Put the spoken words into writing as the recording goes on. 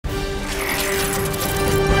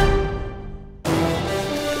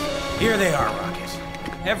Here they are, Rocket.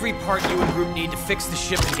 Every part you and Group need to fix the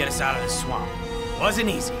ship and get us out of this swamp. Wasn't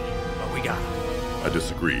easy, but we got it. I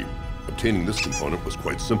disagree. Obtaining this component was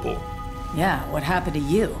quite simple. Yeah, what happened to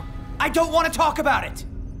you? I don't want to talk about it!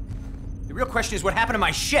 The real question is what happened to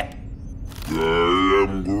my ship? I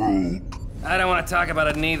am Groot. I don't want to talk about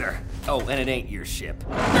it neither. Oh, and it ain't your ship.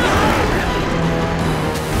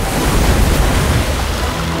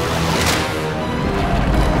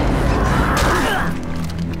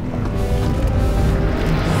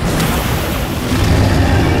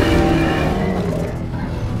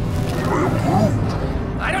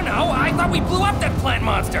 I don't know. I thought we blew up that plant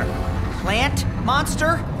monster. Plant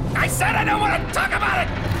monster? I said I don't want to talk about it!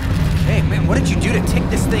 Hey, man, what did you do to tick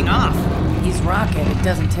this thing off? He's Rocket, it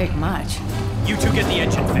doesn't take much. You two get the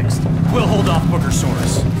engine fixed. We'll hold off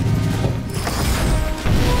Boogersaurus.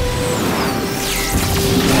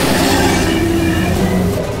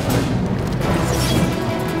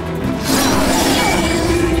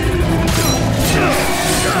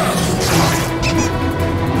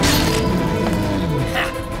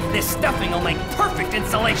 This stuffing will make perfect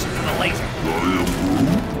insulation for the laser.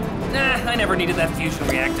 Nah, I never needed that fusion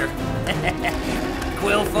reactor.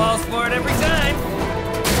 Quill falls for it every time.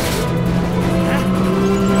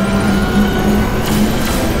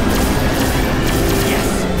 Yes,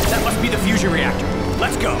 that must be the fusion reactor.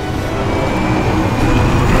 Let's go.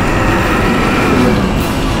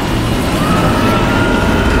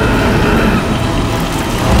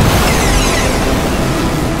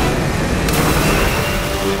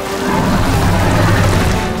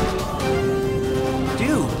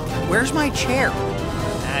 Where's my chair?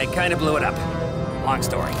 I kind of blew it up. Long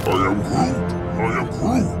story. I am Groot. I am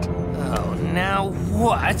Groot. Oh, now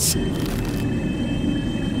what?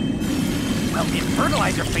 Well, if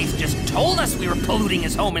Fertilizer Face just told us we were polluting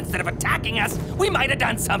his home instead of attacking us, we might have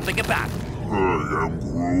done something about it. I am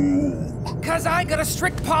Groot. 'Cause I got a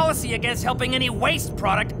strict policy against helping any waste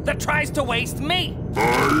product that tries to waste me.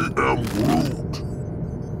 I am Groot.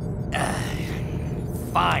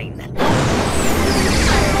 Fine.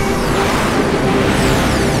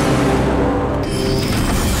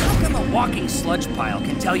 How come a walking sludge pile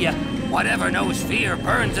can tell you, whatever knows fear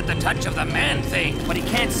burns at the touch of the man thing, but he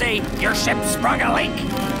can't say, your ship sprung a leak?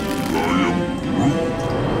 I am Groot.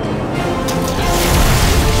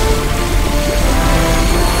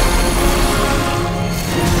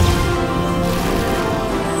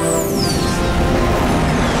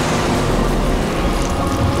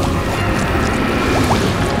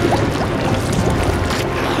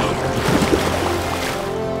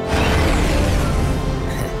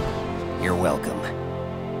 You're welcome.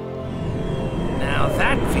 Now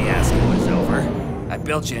that fiasco is over, I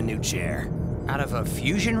built you a new chair. Out of a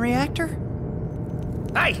fusion reactor?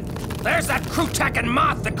 Hey! There's that crew-tech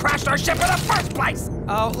moth that crashed our ship in the first place!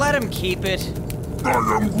 Oh, let him keep it. I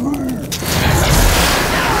am Groot.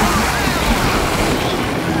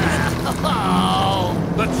 Oh!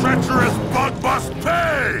 The treacherous bug must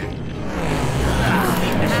pay!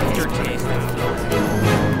 Aftertaste.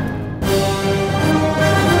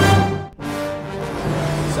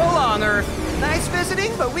 So long, Earth. Nice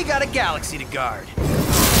visiting, but we got a galaxy to guard.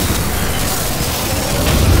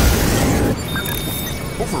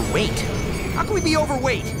 Overweight? How can we be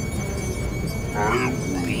overweight? I am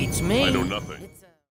Groot. Beats me. I know nothing.